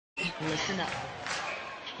Listen up.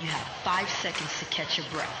 You have 5 seconds to catch your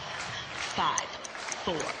breath. 5,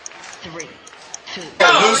 4, 3, 2.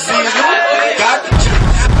 louceelou got the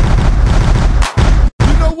juice.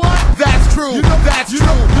 You know what? That's true. You know that's true.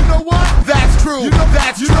 You know what? That's true. You know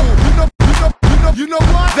that's true. You know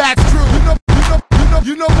what? That's true.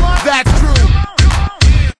 You know what? That's true.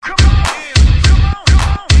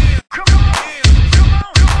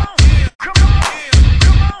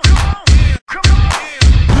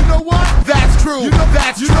 You know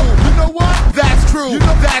that's true. You know what? That's true. You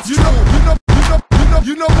know that's true.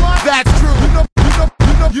 You know what? That's true.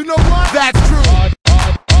 You know what? That's true.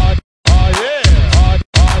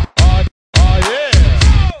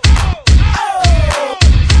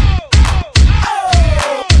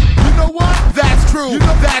 You know what? That's true. You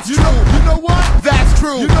know that's true. You know what? That's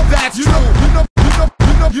true. You know that's true.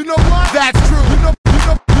 You know what? That's true. You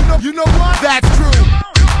know what?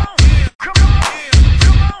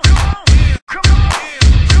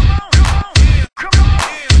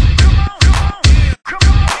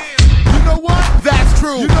 That's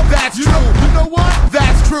true. You know that's true. You know what?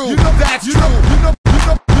 That's true. You know that's true.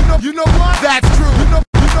 You know what? That's true.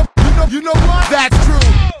 You know what? That's true.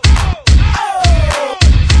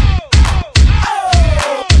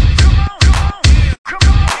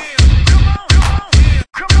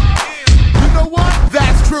 You know what?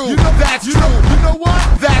 That's true. You know that's true. You know what?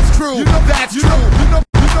 That's true. You know that's true.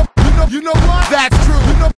 You know what? That's true.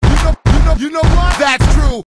 You know what? That's true.